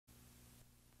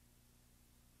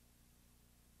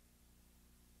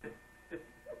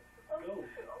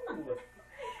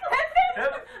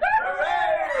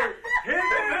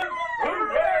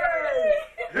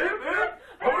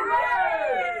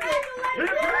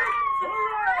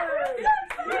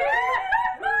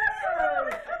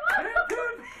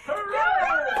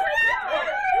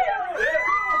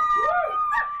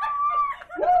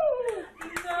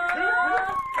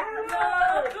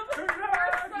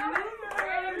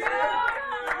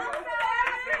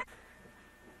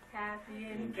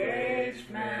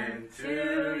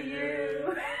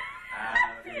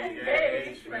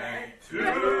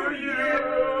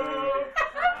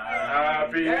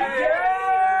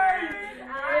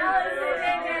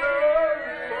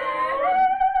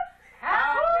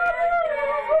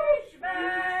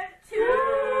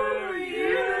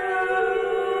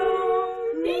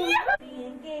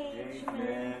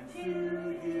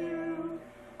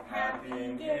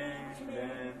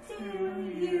engagement to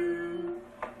you.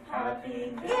 Happy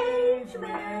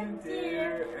engagement,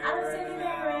 dear Allison and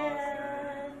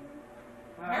Aaron.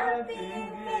 Happy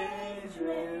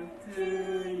engagement to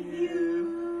you.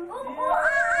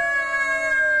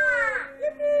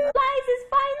 Liz is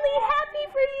finally happy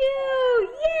for you!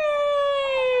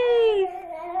 Yay!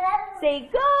 Say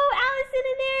go, Allison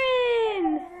and Aaron!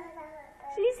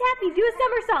 She's happy. Do a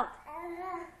somersault.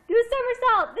 Do a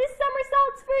somersault. This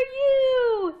somersault's for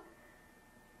you!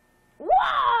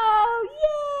 Whoa!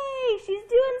 Yay! She's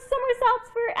doing somersaults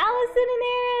for Allison and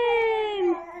Aaron!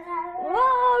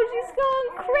 Whoa! She's going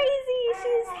crazy!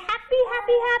 She's happy,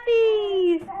 happy,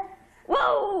 happy!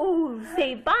 Whoa!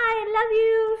 Say bye, I love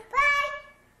you! Bye!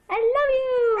 I love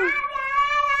you!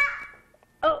 Bye!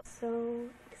 Oh! So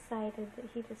excited that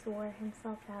he just wore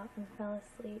himself out and fell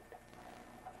asleep.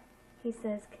 He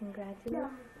says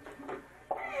congratulations.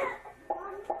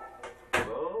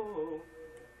 Hello,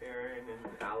 Aaron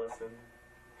and Allison.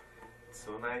 It's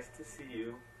so nice to see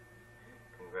you.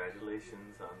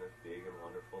 Congratulations on this big and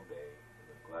wonderful day.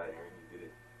 And I'm glad, Aaron, you did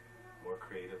it more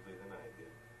creatively than I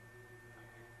did.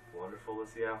 Wonderful to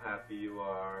see how happy you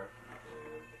are.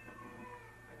 And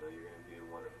I know you're going to be a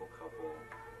wonderful couple.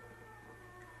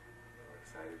 We're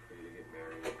excited for you to get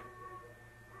married.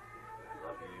 I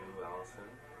love you, Allison,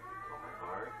 with all my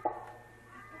heart.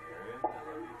 Aaron, I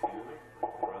love you too, my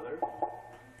brother.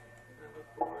 And I look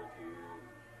forward to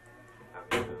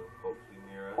having you hopefully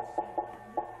near us.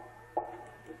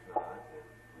 If not, then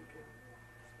we can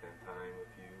spend time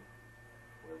with you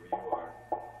wherever you are.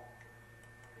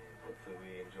 And hopefully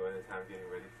we enjoy the time getting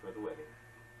ready for the wedding.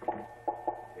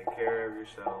 Take care of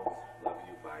yourselves. Love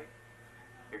you. Bye.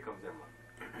 Here comes Emma.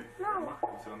 No. Emma,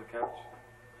 come sit on the couch.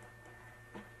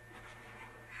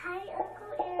 Hi,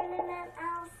 Uncle Aaron and Aunt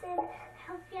Allison.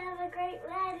 Hope you have a great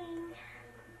wedding.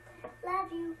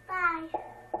 Love you. Bye.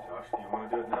 Josh, do you want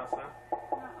to do it now, son?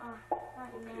 Not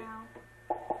Okay. now.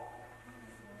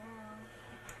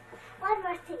 One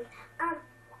more thing. I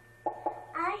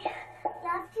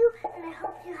love you, and I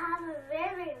hope you have a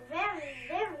very, very,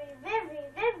 very, very,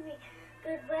 very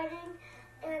good wedding.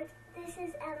 And this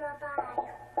is Emma. Bye.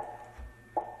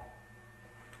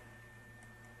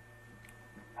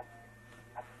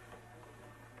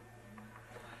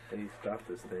 Hey, stop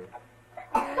this thing.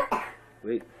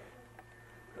 Wait.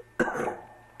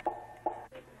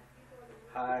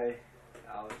 Hi,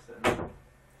 Allison.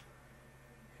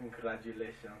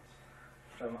 Congratulations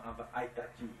from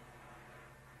Aitachi.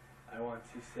 I want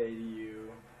to say to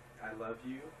you, I love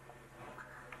you.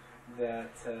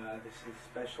 That this is a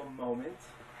special moment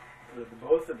for the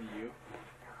both of you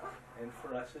and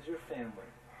for us as your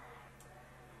family.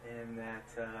 And that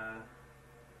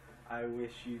I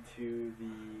wish you two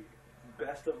the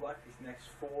best of luck these next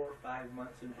 4 or 5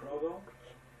 months in Provo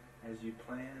as you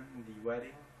plan the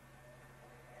wedding.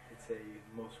 It's a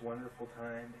most wonderful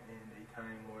time and a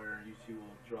time where you two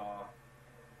will draw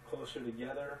closer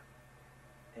together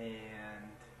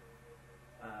and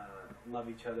love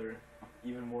each other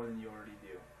even more than you already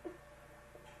do.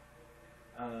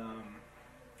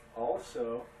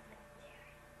 Also,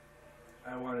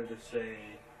 I wanted to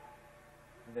say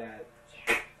that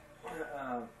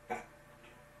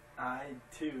I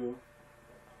too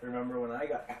remember when I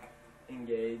got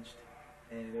engaged,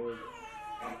 and it was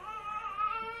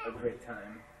a great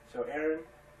time. So Aaron,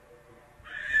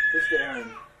 this is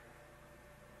Aaron.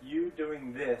 You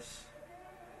doing this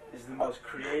is the most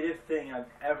creative thing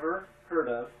I've ever heard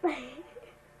of.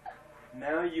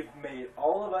 Now you've made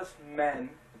all of us men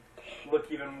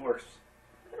look even worse.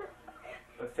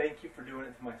 But thank you for doing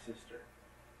it to my sister.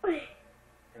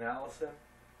 And Allison,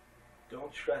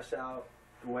 don't stress out.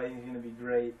 The wedding's going to be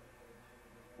great.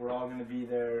 We're all going to be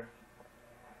there.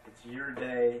 It's your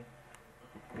day.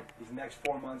 These next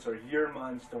 4 months are your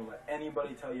months. Don't let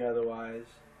anybody tell you otherwise.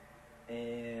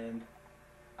 And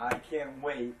I can't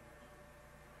wait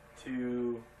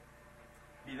to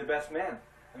be the best man.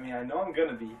 I mean, I know I'm going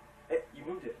to be. Hey, you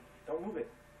moved it. Don't move it.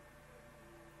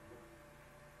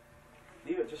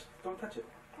 Leave it. Just don't touch it.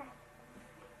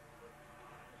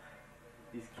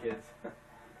 These kids.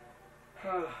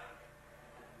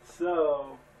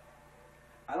 So,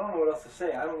 I don't know what else to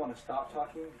say. I don't want to stop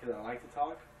talking because I like to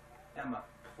talk. Emma,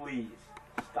 please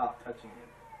stop touching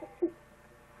it.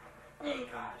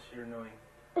 Gosh, you're annoying.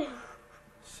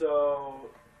 So,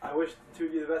 I wish the two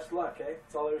of you the best of luck, okay?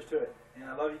 That's all there is to it. And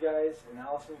I love you guys. And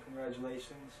Allison,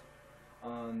 congratulations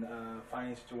on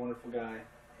finding such a wonderful guy.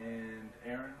 And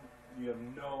Aaron, you have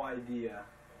no idea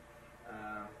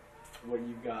what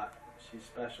you've got. She's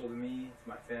special to me, to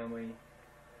my family,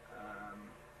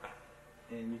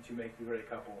 and you two make a great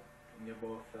couple. And you'll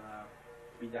both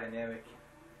be dynamic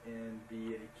and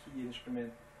be a key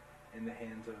instrument in the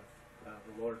hands of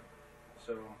the Lord.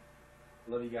 So,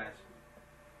 love you guys.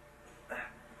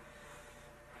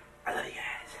 I love you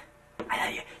guys. I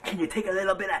love you. Can you take a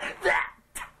little bit of that?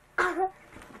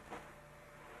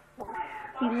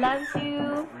 He loves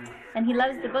you, and he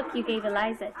loves the book you gave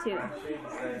Eliza too.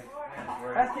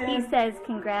 He says,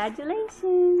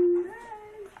 congratulations.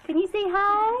 Can you say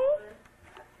hi?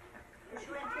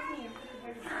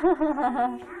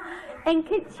 And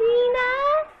Katrina,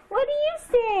 what do you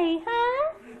say,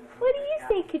 huh? What do you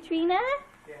say, Katrina?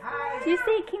 Do you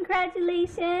say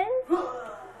congratulations?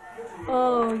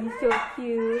 Oh, you're so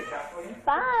cute.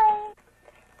 Bye.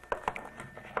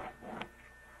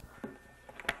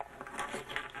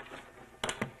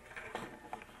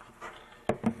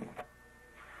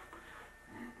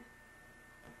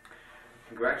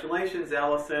 Congratulations,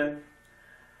 Allison.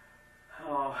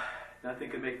 Oh, nothing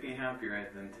could make me happier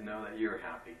than to know that you're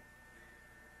happy.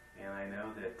 And I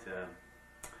know that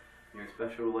your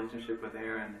special relationship with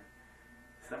Aaron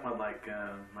is somewhat like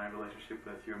my relationship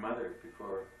with your mother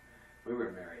before we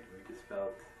were married. We just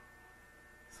felt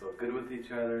so good with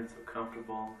each other and so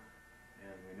comfortable,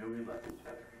 and we knew we loved each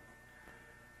other.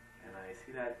 And I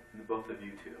see that in the both of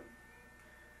you too.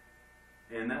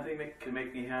 And nothing can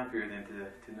make me happier than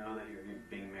to know that you're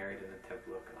being married in the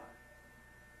temple of God.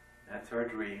 That's our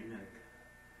dream, and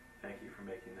thank you for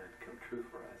making that come true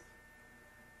for us.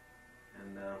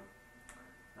 And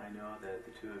I know that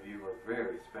the two of you are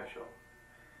very special,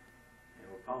 and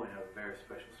will probably have very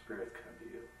special spirits come to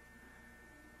you.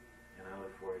 And I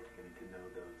look forward to getting to know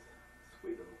those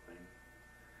sweet little things.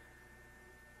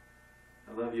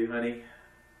 I love you, honey.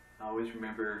 I always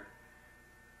remember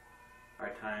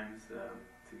our times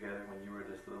together when you were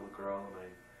just a little girl, and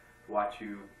I'd watch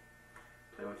you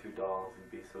play with your dolls and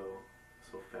be so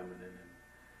feminine.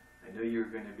 And I knew you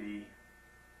were going to be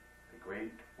a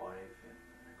great wife and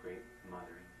a great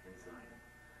mother in Zion.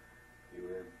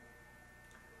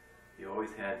 You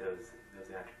always had those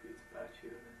attributes about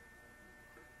you,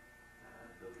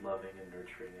 those loving and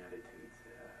nurturing attitudes,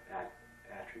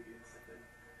 attributes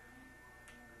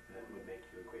that would make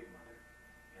you a great mother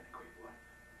and a great wife.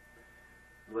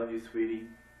 I love you, sweetie.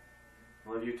 I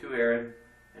love you too, Aaron.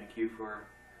 Thank you for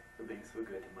being so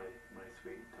good to my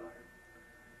sweet daughter.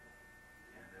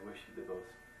 And I wish you the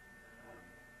most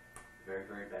very,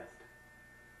 very best.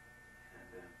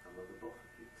 And I love the both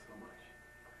of you so much.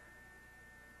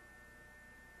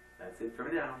 That's it for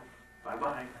now.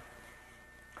 Bye-bye.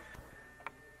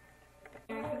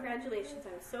 Aaron, congratulations.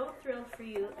 I'm so thrilled for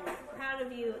you, and I'm proud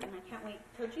of you, and I can't wait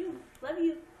till June. Love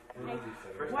you.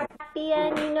 Happy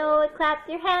and you know it, clap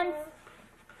your hands.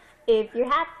 If you're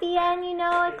happy and you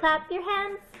know it, clap your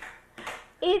hands.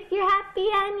 If you're happy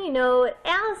and you know it,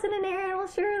 Allison and Aaron will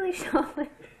surely show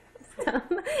it.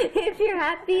 If you're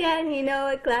happy and you know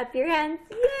it, clap your hands.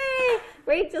 Yay!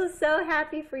 Rachel's so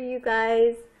happy for you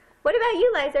guys. What about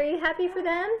you, Liza? Are you happy for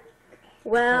them?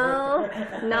 Well,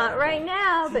 not right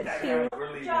now, but she...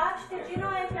 Josh, did you know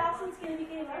Aunt Allison's going to be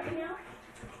getting married now?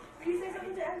 Can you say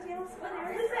something to Aunt Allison?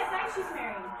 When's that night she's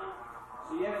married?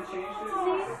 So you haven't changed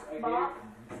it? Bob?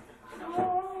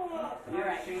 You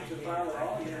haven't changed the file at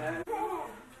all? Yeah.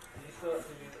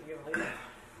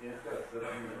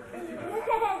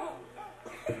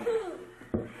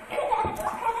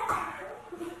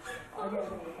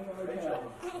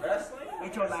 Wrestling?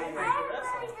 Which one are you doing?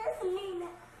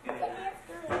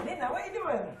 Nina, what are you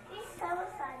doing? It's so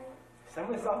funny.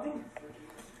 Someone something?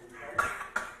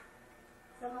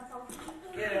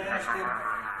 Get it, Ashton.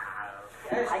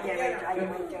 I get it. I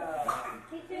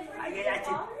get it.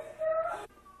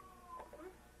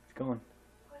 It's going.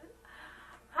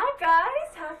 Hi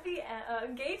guys, happy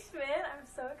engagement. I'm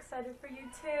so excited for you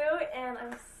too, and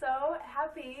I'm so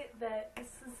happy that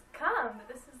this has come.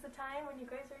 This is the time when you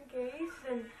guys are engaged,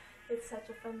 and it's such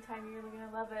a fun time. You're really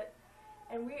gonna love it.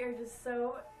 And we are just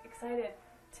so excited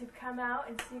to come out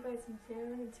and see you guys in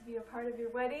June and to be a part of your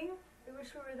wedding. We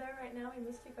wish we were there right now. We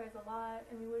missed you guys a lot,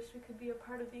 and we wish we could be a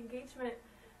part of the engagement.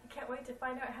 I can't wait to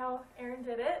find out how Aaron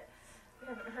did it. We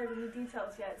haven't heard any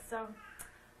details yet, so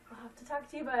we'll have to talk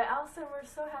to you. But Allison, we're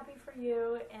so happy for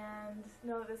you, and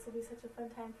know that this will be such a fun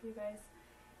time for you guys.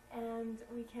 And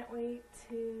we can't wait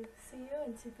to see you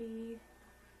and to be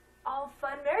all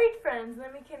fun married friends. And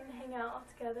then we can hang out all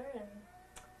together and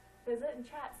visit and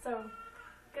chat. So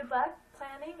good luck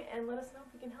planning, and let us know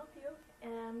if we can help you.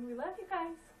 And we love you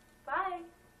guys. Bye.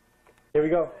 Here we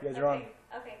go. You guys are on.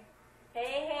 Okay.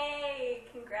 Hey,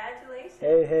 congratulations.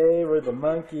 Hey, we're the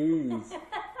monkeys.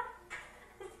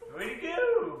 Way to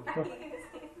go!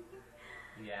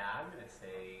 Yeah, I'm gonna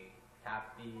say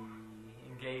happy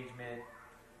engagement.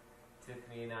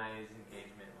 Tiffany and I's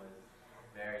engagement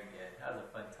that was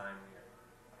a fun time. We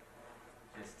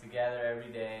were just together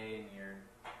every day, and you're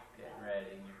getting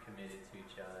ready, and you're committed to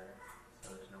each other.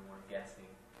 So there's no more guessing.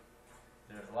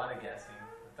 There's a lot of guessing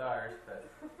with ours,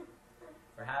 but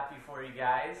we're happy for you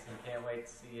guys, and can't wait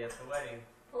to see you at the wedding.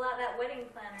 Pull out that wedding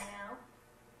planner now.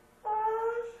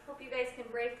 Hope you guys can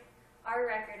break our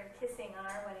record of kissing on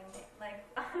our wedding day. Like,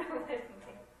 on our wedding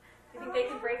day. You think they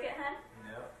can break it, hun?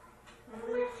 No.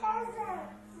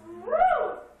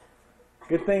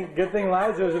 Good thing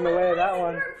Liza was in the way of that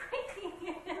one. You're breaking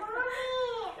it.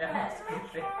 Yeah, that's a good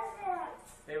thing.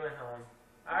 They went home.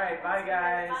 All right, bye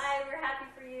guys. Bye, we're happy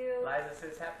for you. Liza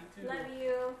says happy too. Love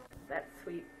you. That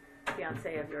sweet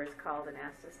fiance of yours called and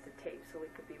asked us to tape so we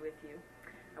could be with you.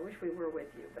 I wish we were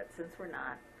with you, but since we're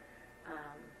not,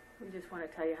 we just want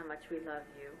to tell you how much we love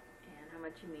you and how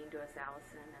much you mean to us,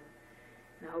 Allison.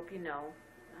 And I hope you know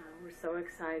we're so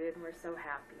excited and we're so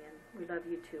happy, and we love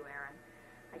you too, Aaron.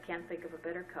 I can't think of a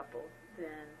better couple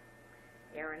than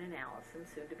Aaron and Allison,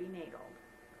 soon to be Nagel.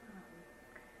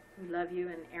 We love you,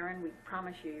 and Aaron, we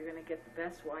promise you you're going to get the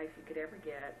best wife you could ever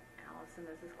get. Allison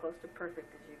is as close to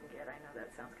perfect as you can get. I know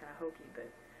that sounds kind of hokey, but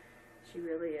she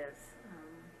really is.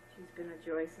 She's been a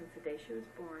joy since the day she was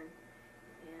born,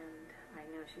 and I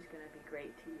know she's going to be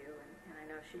great to you, and I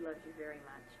know she loves you very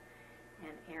much.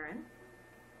 And Aaron,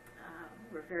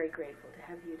 we're very grateful to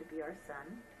have you to be our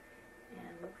son,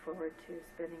 and look forward to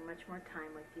spending much more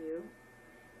time with you.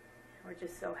 We're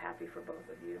just so happy for both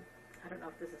of you. I don't know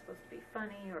if this is supposed to be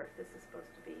funny or if this is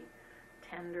supposed to be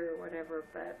tender or whatever,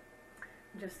 but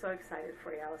I'm just so excited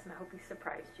for you, Allison. I hope he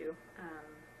surprised you.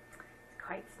 It's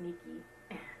quite sneaky,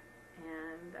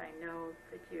 and I know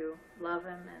that you love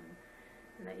him and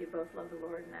that you both love the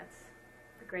Lord, and that's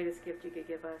the greatest gift you could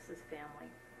give us as family.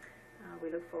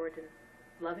 We look forward to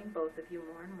loving both of you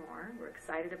more and more. We're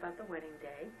excited about the wedding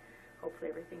day.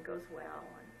 Hopefully everything goes well,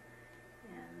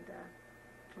 and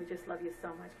we just love you so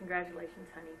much. Congratulations,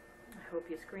 honey. I hope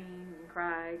you screamed and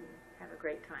cried and have a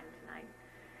great time tonight.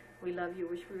 We love you,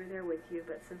 wish we were there with you,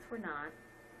 but since we're not,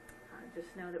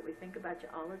 just know that we think about you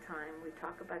all the time. We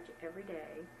talk about you every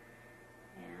day,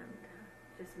 and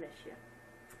just miss you.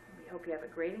 We hope you have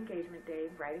a great engagement day.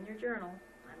 Write in your journal.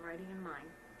 I'm writing in mine.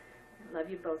 I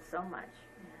love you both so much.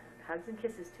 And hugs and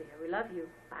kisses to you. We love you.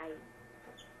 Bye.